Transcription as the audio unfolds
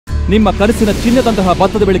ನಿಮ್ಮ ಕನಸಿನ ಚಿನ್ನದಂತಹ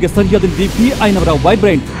ಭತ್ತದ ಬೆಳೆಗೆ ಸರಿಯಾದ PIನವರ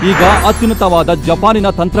ವೈಬ್ರೆಂಟ್ ಈಗ ಅತ್ಯುನ್ನತವಾದ ಜಪಾನಿನ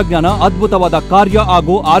ತಂತ್ರಜ್ಞಾನ, ಅದ್ಭುತವಾದ ಕಾರ್ಯ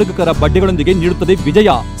ಹಾಗೂ ಆರೋಗ್ಯಕರ ಬಡ್ಡೆಗಳೊಂದಿಗೆ ನೀಡುತ್ತದೆ ವಿಜಯ.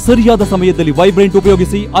 ಸರಿಯಾದ ಸಮಯದಲ್ಲಿ ವೈಬ್ರೆಂಟ್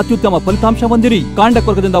ಉಪಯೋಗಿಸಿ ಅತ್ಯುತ್ತಮ ಫಲಿತಾಂಶ ಹೊಂದಿರಿ. ಕಾಂಡ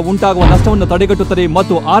ಕೊರಕದಿಂದ ಉಂಟಾಗುವ ನಷ್ಟವನ್ನು ತಡೆಗಟ್ಟುತ್ತದೆ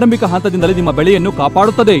ಮತ್ತು ಆರಂಭಿಕ ಹಂತದಿಂದಲೇ ನಿಮ್ಮ ಬೆಳೆಯನ್ನು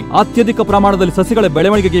ಕಾಪಾಡುತ್ತದೆ. ಅತ್ಯಧಿಕ ಪ್ರಮಾಣದಲ್ಲಿ ಸಸಿಗಳ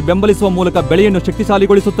ಬೆಳವಣಿಗೆಗೆ ಬೆಂಬಲಿಸುವ ಮೂಲಕ ಬೆಳೆಯನ್ನು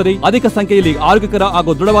ಶಕ್ತಿಶಾಲಿಗೊಳಿಸುತ್ತದೆ. ಅಧಿಕ ಸಂಖ್ಯೆಯಲ್ಲಿ ಆರೋಗ್ಯಕರ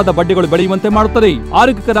ಹಾಗೂ ದೃಢವಾದ ಬಡ್ಡೆಗಳು ಬೆಳೆಯುವಂತೆ ಮಾಡುತ್ತದೆ.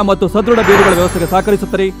 ಆರೋಗ್ಯಕರ ಮತ್ತು ಸದೃಢ ಬೇರುಗಳ ವ್ಯವಸ್ಥೆಗೆ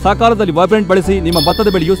ಸಹಕರಿಸುತ್ತದೆ. ಸಕಾಲದಲ್ಲಿ ವೈಬ್ರೆಂಟ್ ಬಳಸಿ ನಿಮ್ಮ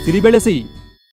ಭತ್ತದ ಬೆಳೆಯು ಸಿರಿ ಬೆಳೆಸಿ.